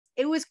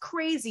it was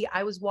crazy.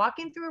 I was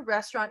walking through a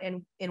restaurant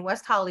in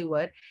West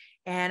Hollywood,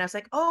 and I was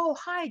like, "Oh,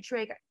 hi,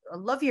 Drake. I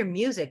love your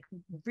music.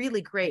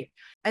 Really great."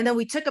 And then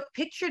we took a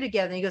picture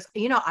together. And he goes,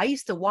 I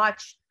used to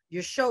watch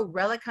your show,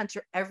 Relic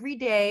Hunter, every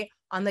day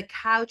on the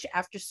couch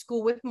after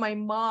school with my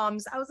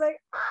moms. I was like,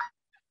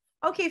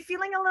 okay,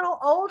 feeling a little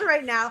old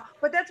right now,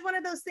 but that's one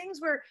of those things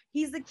where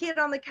he's the kid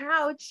on the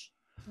couch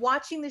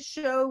watching the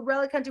show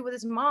Relic Hunter with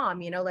his mom,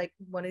 like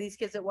one of these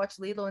kids that watched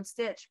Lilo and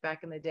Stitch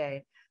back in the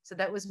day. So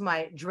that was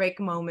my Drake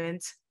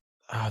moment.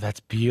 Oh,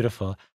 that's beautiful.